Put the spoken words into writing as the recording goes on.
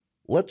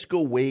Let's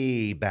go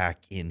way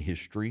back in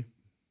history.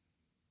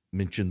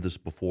 Mentioned this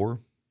before.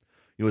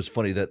 You know, it's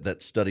funny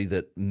that study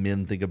that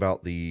men think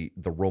about the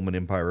Roman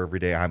Empire every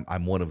day.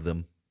 I'm one of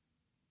them.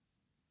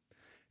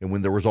 And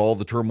when there was all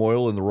the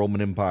turmoil in the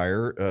Roman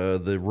Empire,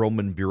 the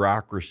Roman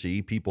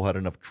bureaucracy, people had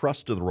enough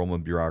trust in the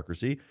Roman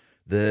bureaucracy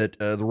that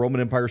the Roman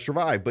Empire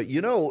survived. But,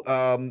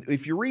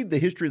 if you read the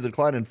history of the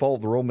decline and fall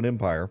of the Roman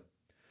Empire,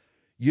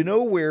 you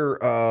know where,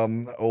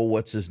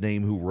 what's his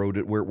name who wrote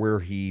it, where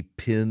he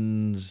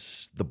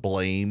pins the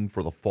blame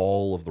for the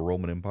fall of the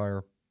Roman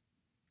Empire?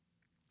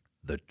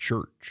 The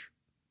church.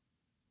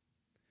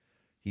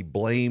 He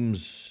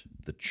blames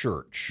the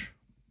church.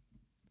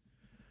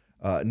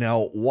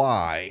 Now,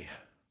 why?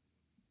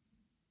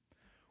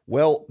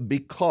 Well,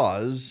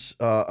 because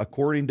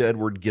according to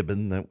Edward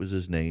Gibbon, that was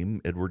his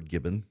name, Edward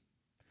Gibbon,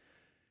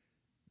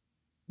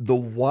 the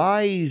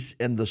wise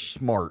and the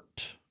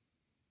smart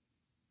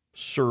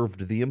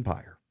served the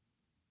empire.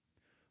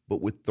 But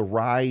with the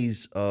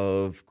rise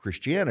of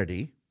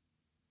Christianity,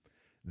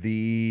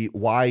 the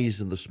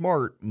wise and the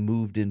smart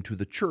moved into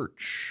the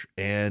church.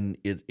 And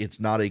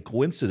it's not a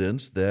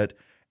coincidence that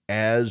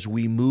as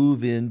we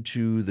move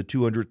into the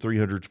 200s,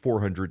 300s,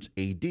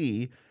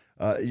 400s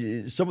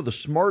AD, some of the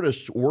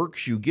smartest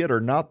works you get are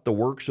not the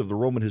works of the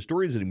Roman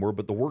historians anymore,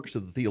 but the works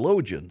of the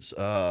theologians.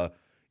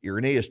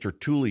 Irenaeus,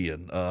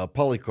 Tertullian,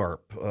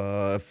 Polycarp,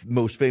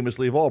 most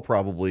famously of all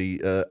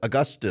probably,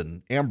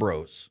 Augustine,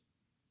 Ambrose.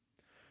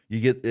 You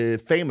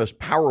get famous,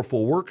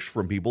 powerful works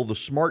from people, the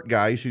smart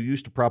guys who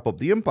used to prop up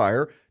the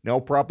empire,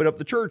 now propping up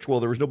the church. Well,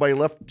 there was nobody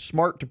left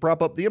smart to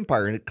prop up the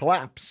empire, and it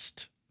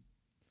collapsed.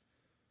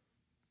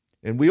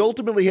 And we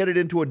ultimately headed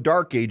into a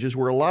dark ages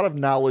where a lot of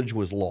knowledge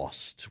was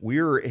lost.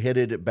 We're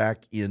headed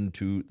back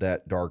into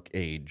that dark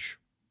age.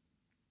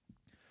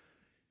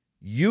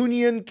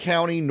 Union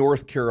County,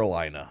 North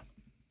Carolina.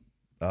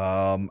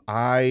 I'm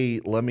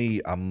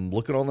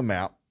looking on the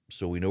map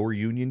so we know where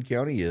Union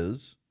County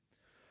is.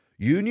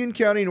 Union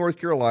County, North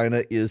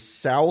Carolina is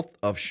south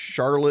of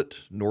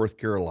Charlotte, North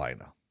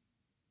Carolina.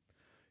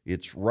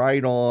 It's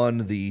right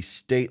on the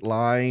state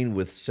line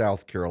with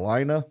South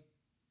Carolina.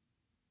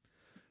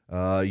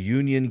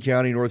 Union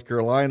County, North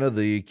Carolina,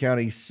 the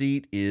county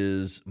seat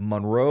is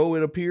Monroe,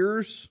 it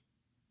appears.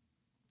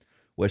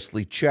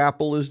 Wesley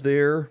Chapel is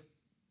there.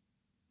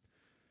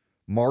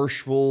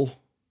 Marshville,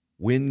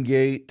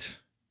 Wingate,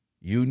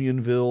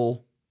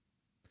 Unionville,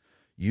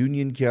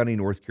 Union County,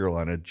 North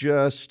Carolina.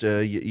 Just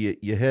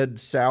you head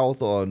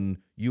south on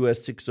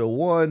US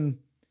 601,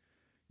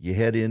 you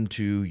head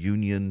into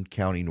Union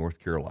County, North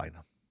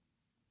Carolina.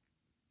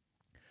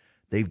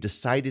 They've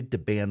decided to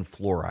ban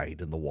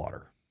fluoride in the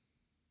water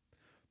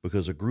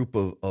because a group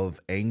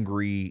of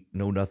angry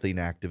know-nothing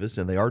activists,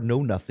 and they are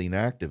know-nothing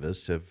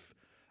activists,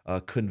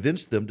 have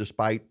convinced them,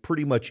 despite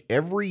pretty much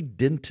every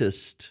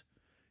dentist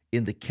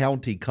in the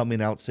county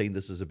coming out saying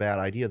this is a bad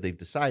idea, they've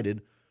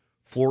decided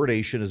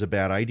fluoridation is a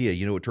bad idea.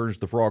 You know, it turns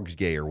the frogs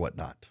gay or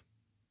whatnot.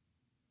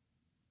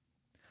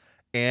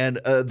 And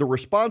the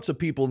response of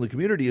people in the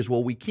community is,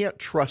 well, we can't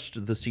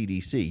trust the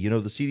CDC. You know,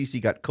 the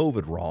CDC got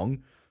COVID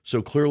wrong,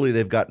 so clearly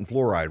they've gotten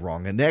fluoride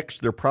wrong. And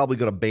next, they're probably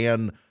going to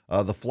ban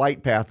the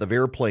flight path of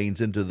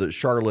airplanes into the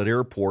Charlotte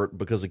airport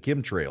because of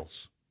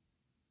chemtrails.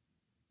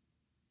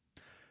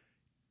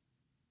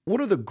 One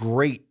of the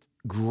great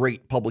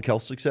public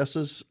health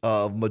successes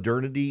of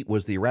modernity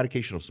was the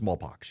eradication of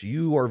smallpox.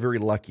 You are very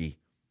lucky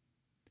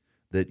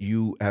that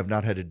you have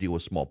not had to deal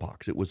with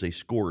smallpox. It was a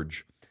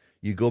scourge.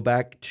 You go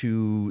back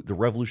to the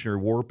Revolutionary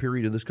War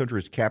period in this country.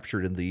 It's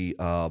captured in the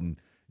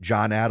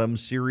John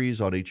Adams series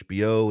on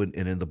HBO and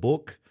in the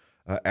book.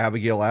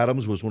 Abigail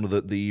Adams was one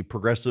of the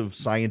progressive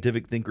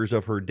scientific thinkers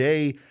of her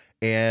day,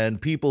 and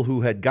people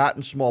who had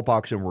gotten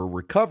smallpox and were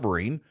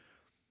recovering,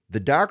 the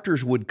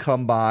doctors would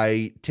come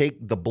by,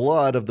 take the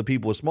blood of the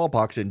people with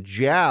smallpox and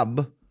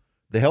jab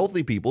the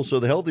healthy people. So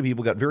the healthy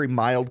people got very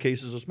mild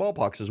cases of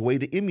smallpox as a way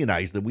to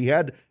immunize them. We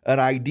had an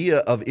idea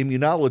of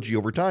immunology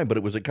over time, but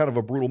it was a kind of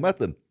a brutal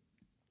method.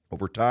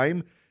 Over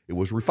time, it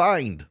was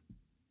refined.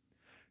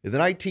 In the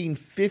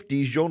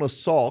 1950s, Jonas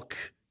Salk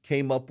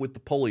came up with the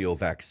polio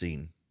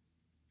vaccine.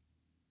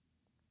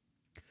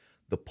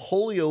 The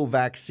polio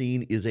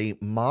vaccine is a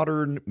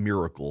modern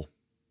miracle.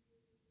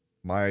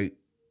 My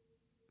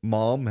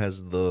mom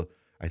has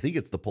I think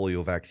it's the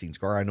polio vaccine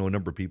scar. I know a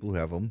number of people who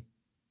have them.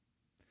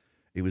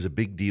 It was a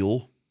big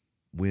deal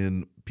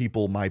when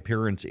people my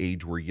parents'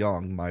 age were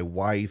young. My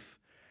wife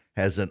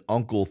has an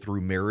uncle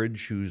through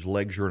marriage whose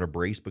legs are in a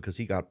brace because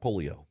he got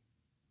polio.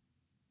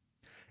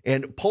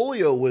 And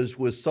polio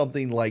was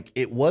something like,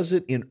 it was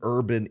in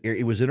urban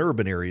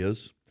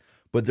areas,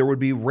 but there would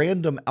be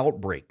random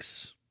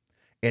outbreaks.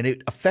 And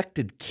it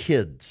affected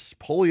kids.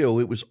 Polio,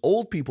 it was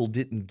old people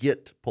didn't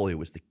get polio. It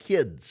was the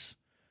kids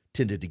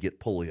tended to get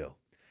polio.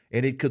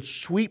 And it could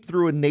sweep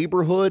through a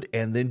neighborhood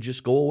and then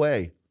just go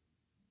away.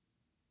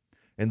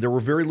 And there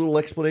were very little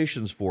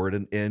explanations for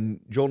it.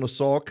 And Jonas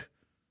Salk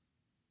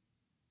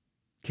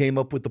came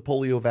up with the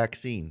polio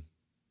vaccine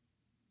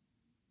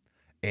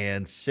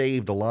and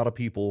saved a lot of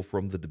people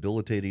from the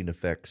debilitating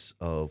effects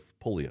of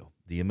polio.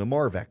 The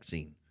MMR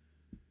vaccine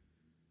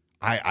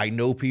I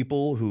know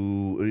people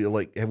who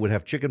like would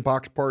have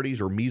chickenpox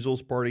parties or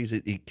measles parties.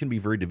 It can be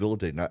very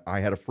debilitating. I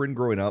had a friend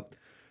growing up.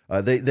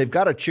 They've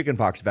got a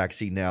chickenpox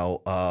vaccine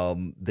now.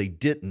 They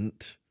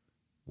didn't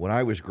when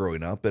I was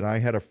growing up, and I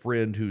had a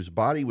friend whose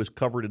body was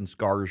covered in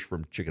scars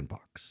from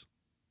chickenpox.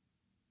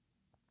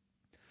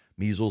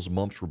 Measles,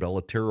 mumps,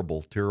 rubella,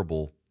 terrible,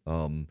 terrible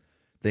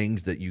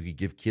things that you could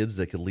give kids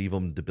that could leave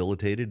them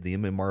debilitated. The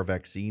MMR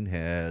vaccine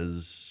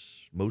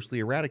has mostly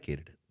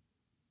eradicated it.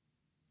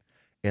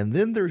 And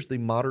then there's the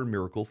modern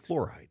miracle,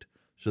 fluoride,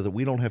 so that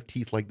we don't have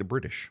teeth like the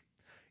British.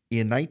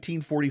 In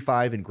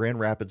 1945 in Grand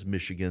Rapids,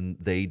 Michigan,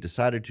 they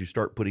decided to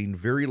start putting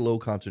very low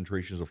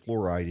concentrations of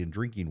fluoride in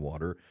drinking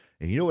water.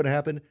 And you know what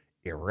happened?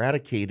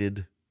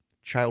 Eradicated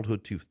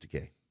childhood tooth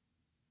decay.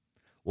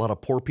 A lot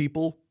of poor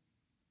people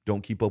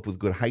don't keep up with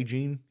good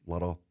hygiene. A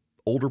lot of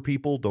older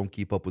people don't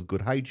keep up with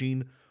good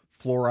hygiene.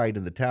 Fluoride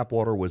in the tap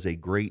water was a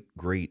great,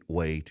 great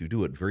way to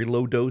do it. Very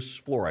low dose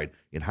fluoride.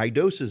 In high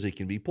doses, it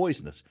can be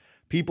poisonous.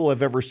 People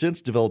have ever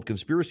since developed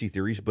conspiracy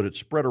theories, but it's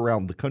spread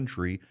around the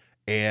country.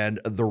 And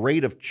the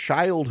rate of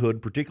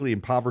childhood, particularly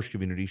impoverished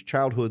communities,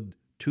 childhood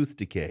tooth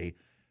decay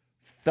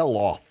fell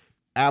off,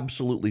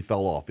 absolutely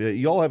fell off.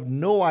 Y'all have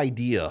no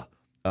idea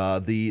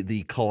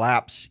the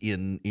collapse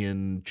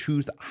in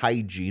tooth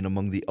hygiene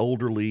among the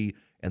elderly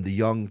and the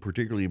young,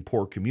 particularly in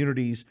poor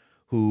communities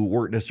who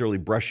weren't necessarily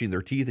brushing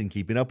their teeth and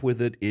keeping up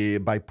with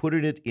it. By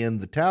putting it in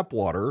the tap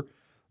water,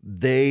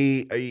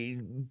 they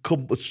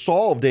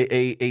solved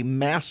a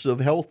massive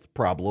health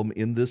problem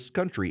in this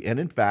country. And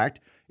in fact,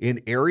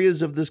 in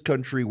areas of this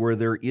country where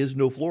there is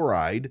no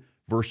fluoride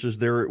versus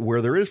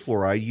where there is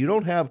fluoride, you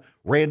don't have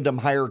random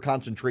higher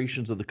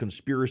concentrations of the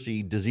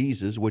conspiracy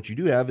diseases. What you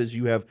do have is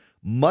you have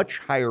much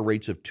higher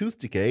rates of tooth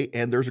decay,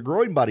 and there's a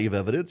growing body of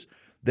evidence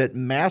that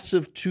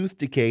massive tooth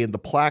decay and the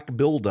plaque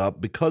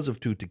buildup because of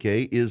tooth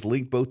decay is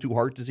linked both to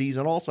heart disease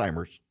and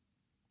Alzheimer's.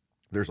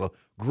 There's a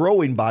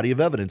growing body of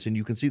evidence, and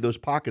you can see those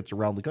pockets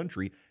around the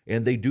country,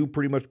 and they do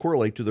pretty much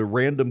correlate to the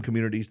random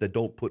communities that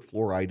don't put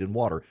fluoride in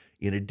water,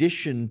 in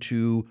addition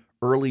to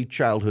early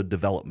childhood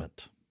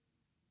development.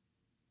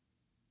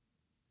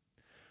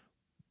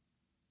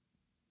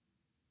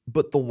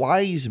 But the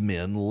wise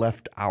men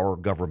left our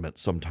government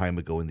some time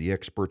ago, and the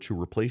experts who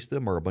replaced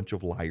them are a bunch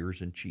of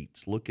liars and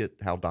cheats. Look at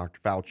how Dr.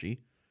 Fauci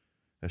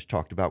has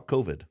talked about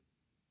COVID.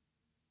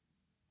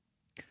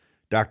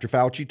 Dr.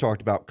 Fauci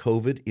talked about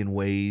COVID in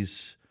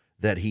ways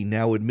that he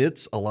now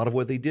admits a lot of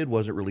what they did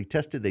wasn't really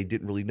tested. They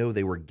didn't really know.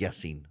 They were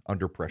guessing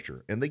under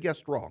pressure, and they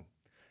guessed wrong.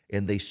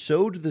 And they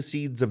sowed the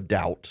seeds of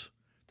doubt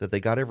that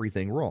they got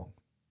everything wrong.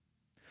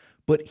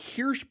 But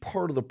here's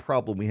part of the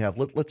problem we have.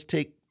 Let's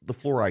take the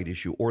fluoride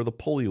issue or the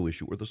polio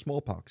issue or the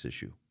smallpox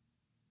issue.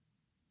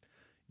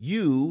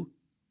 You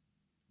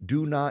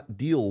do not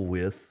deal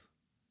with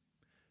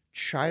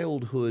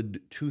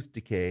childhood tooth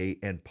decay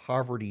and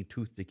poverty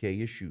tooth decay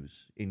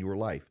issues in your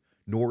life,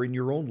 nor in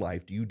your own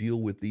life do you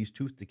deal with these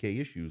tooth decay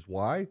issues.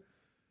 Why?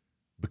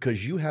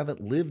 Because you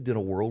haven't lived in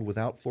a world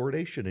without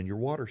fluoridation in your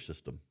water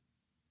system.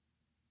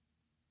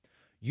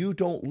 You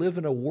don't live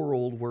in a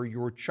world where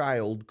your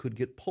child could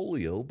get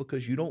polio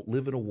because you don't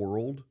live in a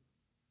world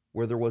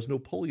where there was no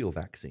polio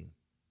vaccine.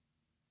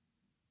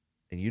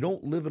 And you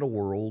don't live in a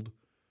world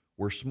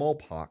where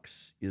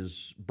smallpox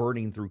is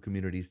burning through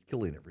communities,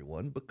 killing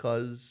everyone,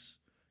 because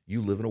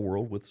you live in a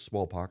world with a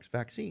smallpox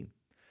vaccine.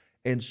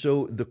 And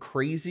so the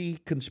crazy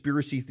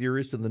conspiracy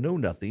theorists and the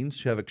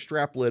know-nothings have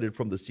extrapolated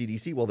from the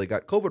CDC, well, they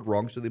got COVID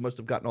wrong, so they must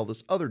have gotten all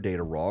this other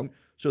data wrong.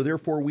 So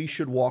therefore, we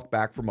should walk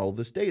back from all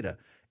this data.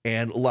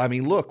 And I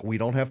mean, look, we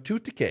don't have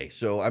tooth decay.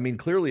 So, I mean,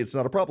 clearly it's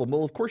not a problem.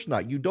 Well, of course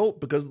not. You don't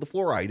because of the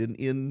fluoride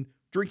in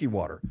drinking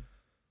water.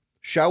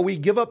 Shall we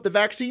give up the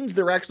vaccines?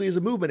 There actually is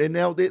a movement. And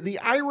now the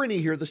irony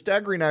here, the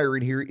staggering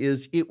irony here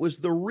is it was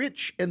the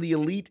rich and the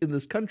elite in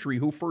this country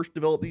who first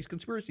developed these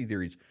conspiracy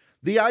theories.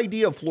 The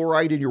idea of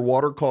fluoride in your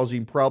water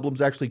causing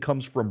problems actually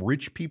comes from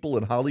rich people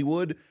in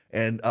Hollywood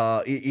and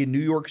in New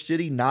York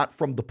City, not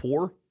from the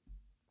poor,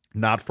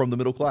 not from the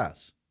middle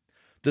class.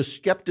 The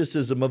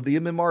skepticism of the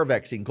MMR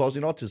vaccine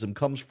causing autism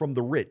comes from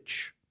the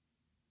rich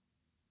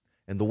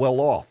and the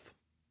well-off.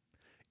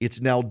 It's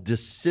now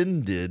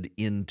descended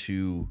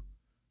into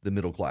the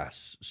middle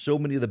class. So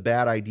many of the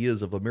bad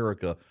ideas of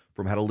America,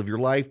 from how to live your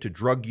life to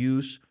drug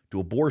use to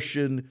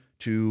abortion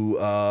to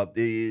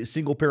a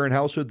single-parent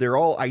household, they're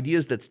all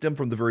ideas that stem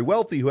from the very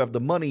wealthy who have the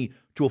money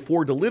to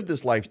afford to live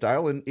this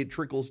lifestyle, and it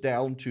trickles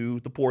down to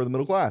the poor and the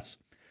middle class.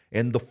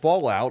 And the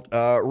fallout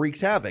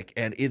wreaks havoc,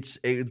 and it's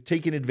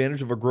taking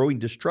advantage of a growing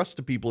distrust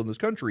of people in this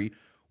country.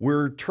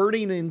 We're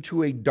turning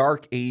into a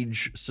dark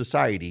age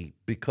society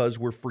because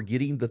we're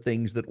forgetting the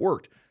things that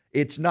worked.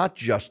 It's not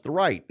just the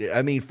right.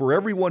 I mean, for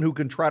everyone who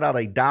can trot out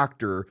a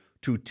doctor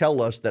to tell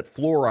us that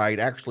fluoride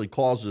actually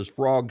causes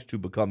frogs to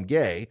become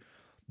gay,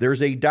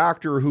 there's a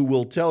doctor who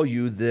will tell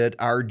you that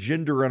our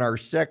gender and our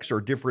sex are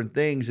different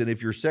things, and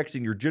if your sex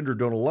and your gender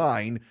don't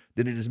align,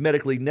 then it is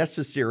medically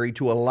necessary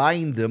to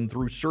align them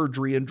through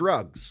surgery and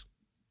drugs.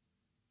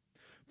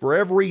 For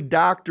every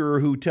doctor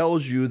who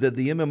tells you that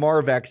the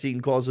MMR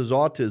vaccine causes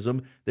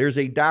autism, there's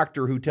a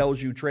doctor who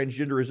tells you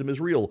transgenderism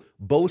is real.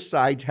 Both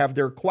sides have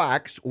their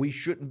quacks. We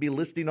shouldn't be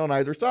listening on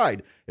either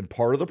side. And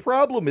part of the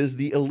problem is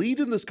the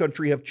elite in this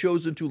country have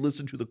chosen to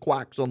listen to the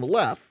quacks on the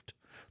left.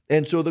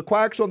 And so the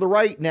quacks on the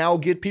right now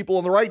get people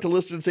on the right to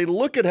listen and say,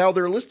 look at how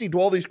they're listening to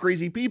all these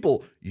crazy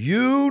people.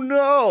 You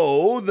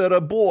know that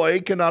a boy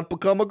cannot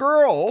become a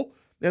girl.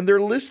 And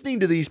they're listening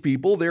to these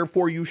people.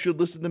 Therefore, you should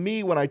listen to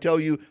me when I tell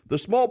you the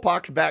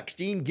smallpox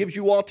vaccine gives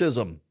you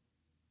autism.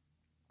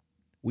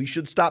 We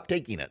should stop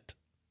taking it.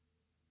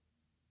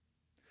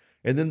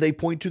 And then they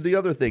point to the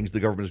other things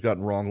the government has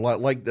gotten wrong,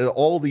 like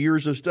all the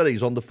years of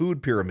studies on the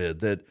food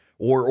pyramid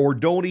or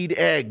don't eat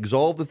eggs,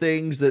 all the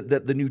things that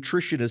the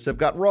nutritionists have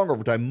gotten wrong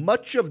over time.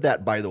 Much of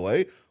that, by the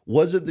way,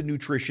 wasn't the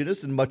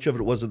nutritionists and much of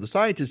it wasn't the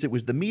scientists. It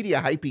was the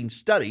media hyping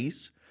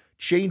studies,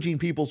 changing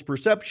people's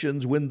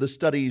perceptions when the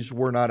studies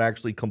were not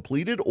actually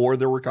completed or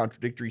there were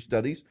contradictory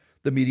studies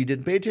the media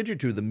didn't pay attention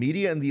to. The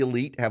media and the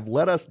elite have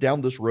led us down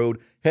this road,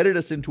 headed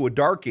us into a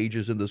dark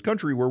ages in this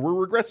country where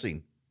we're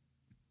regressing.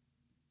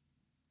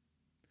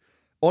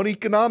 On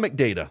economic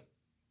data,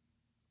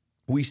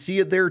 we see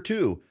it there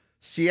too.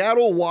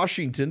 Seattle,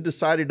 Washington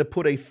decided to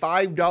put a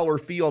 $5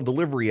 fee on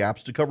delivery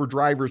apps to cover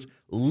drivers'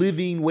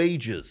 living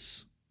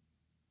wages.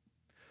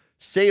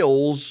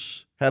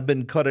 Sales have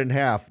been cut in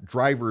half.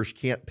 Drivers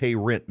can't pay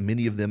rent.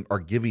 Many of them are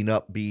giving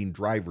up being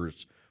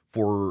drivers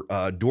for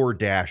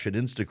DoorDash and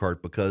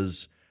Instacart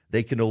because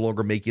they can no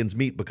longer make ends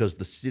meet because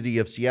the city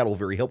of Seattle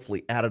very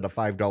helpfully added a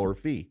 $5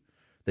 fee.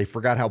 They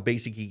forgot how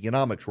basic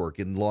economics work.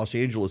 In Los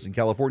Angeles and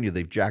California,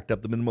 they've jacked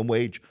up the minimum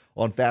wage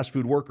on fast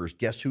food workers.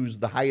 Guess who's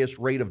the highest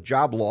rate of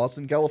job loss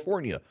in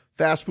California?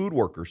 Fast food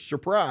workers.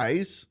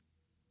 Surprise.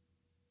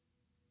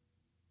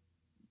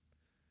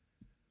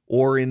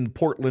 Or in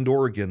Portland,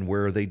 Oregon,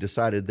 where they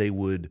decided they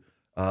would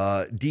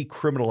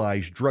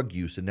decriminalize drug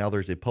use, and now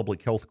there's a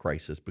public health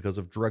crisis because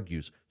of drug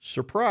use.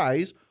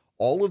 Surprise.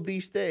 All of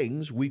these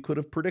things we could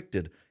have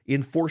predicted.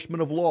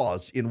 Enforcement of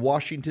laws. In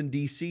Washington,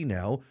 D.C.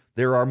 now,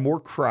 there are more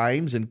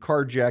crimes and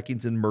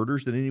carjackings and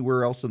murders than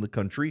anywhere else in the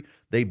country.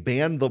 They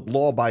ban the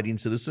law-abiding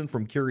citizen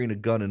from carrying a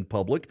gun in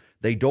public.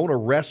 They don't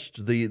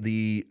arrest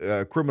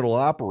the criminal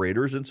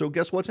operators. And so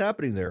guess what's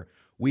happening there?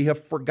 We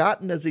have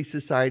forgotten as a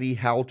society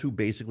how to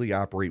basically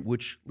operate,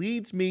 which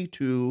leads me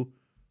to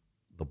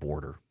the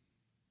border.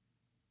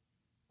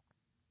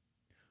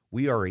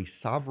 We are a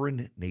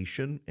sovereign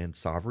nation, and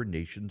sovereign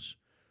nations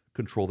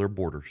control their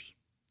borders.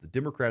 The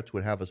Democrats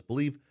would have us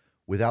believe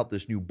without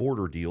this new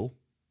border deal,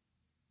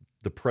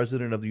 the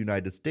President of the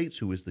United States,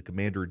 who is the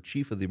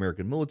Commander-in-Chief of the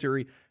American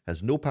military,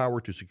 has no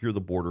power to secure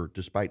the border,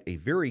 despite a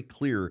very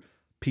clear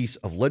piece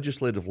of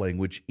legislative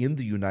language in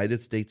the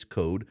United States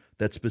Code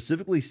that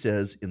specifically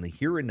says in the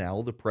here and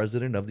now, the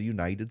President of the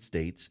United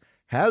States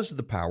has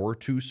the power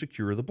to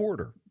secure the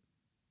border.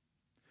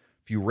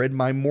 If you read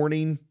my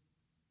morning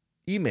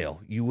email,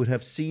 you would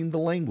have seen the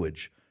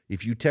language.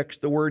 If you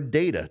text the word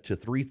data to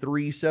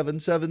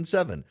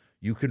 33777,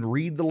 you can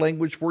read the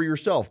language for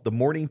yourself. The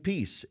Morning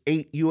Piece,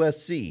 8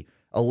 U.S.C.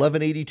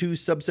 1182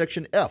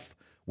 subsection F.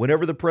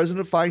 Whenever the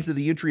president finds that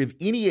the entry of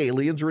any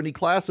aliens or any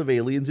class of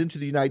aliens into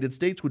the United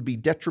States would be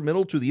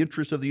detrimental to the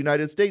interests of the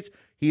United States,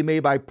 he may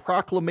by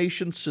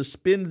proclamation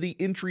suspend the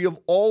entry of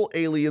all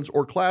aliens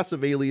or class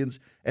of aliens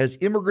as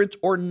immigrants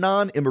or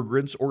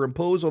non-immigrants or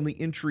impose on the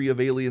entry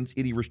of aliens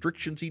any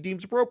restrictions he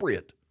deems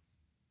appropriate.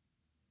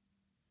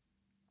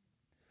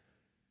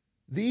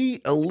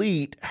 The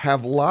elite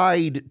have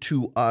lied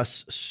to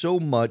us so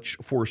much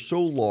for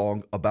so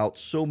long about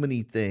so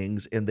many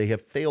things, and they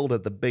have failed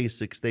at the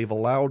basics. They've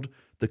allowed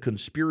the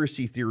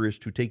conspiracy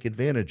theorists to take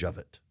advantage of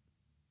it.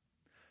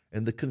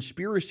 And the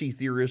conspiracy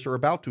theorists are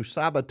about to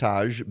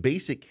sabotage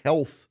basic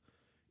health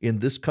in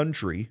this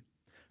country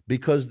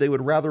because they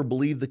would rather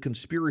believe the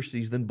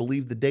conspiracies than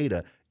believe the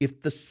data.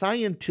 If the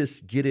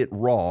scientists get it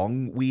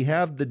wrong, we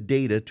have the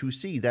data to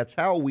see. That's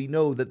how we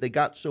know that they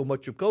got so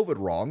much of COVID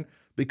wrong,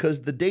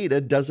 because the data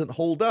doesn't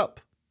hold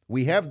up.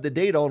 We have the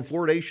data on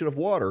fluoridation of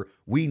water.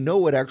 We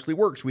know it actually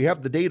works. We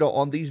have the data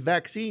on these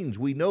vaccines.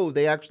 We know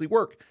they actually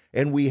work.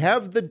 And we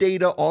have the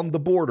data on the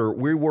border.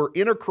 We were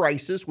in a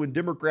crisis when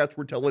Democrats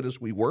were telling us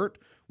we weren't.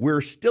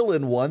 We're still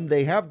in one.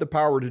 They have the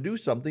power to do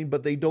something,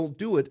 but they don't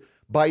do it.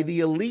 By the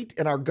elite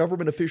and our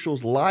government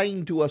officials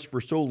lying to us for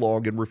so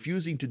long and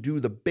refusing to do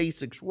the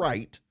basics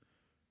right,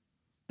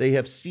 they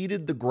have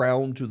ceded the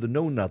ground to the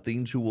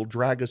know-nothings who will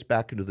drag us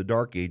back into the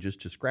dark ages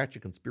to scratch a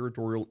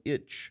conspiratorial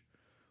itch.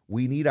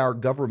 We need our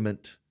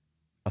government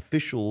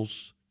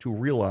officials to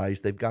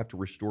realize they've got to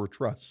restore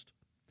trust.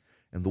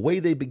 And the way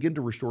they begin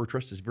to restore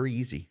trust is very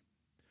easy.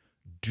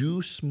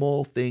 Do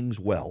small things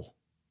well,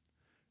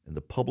 and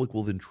the public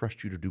will then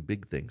trust you to do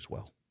big things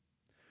well.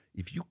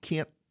 If you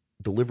can't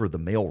deliver the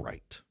mail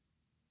right,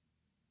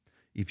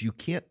 if you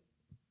can't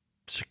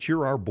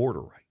secure our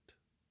border right,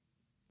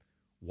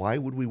 why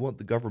would we want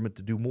the government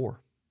to do more?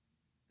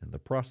 In the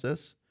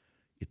process,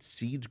 it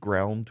cedes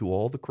ground to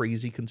all the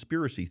crazy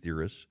conspiracy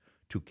theorists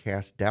to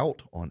cast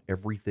doubt on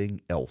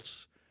everything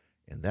else.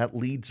 And that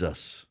leads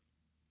us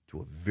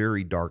to a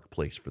very dark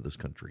place for this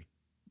country.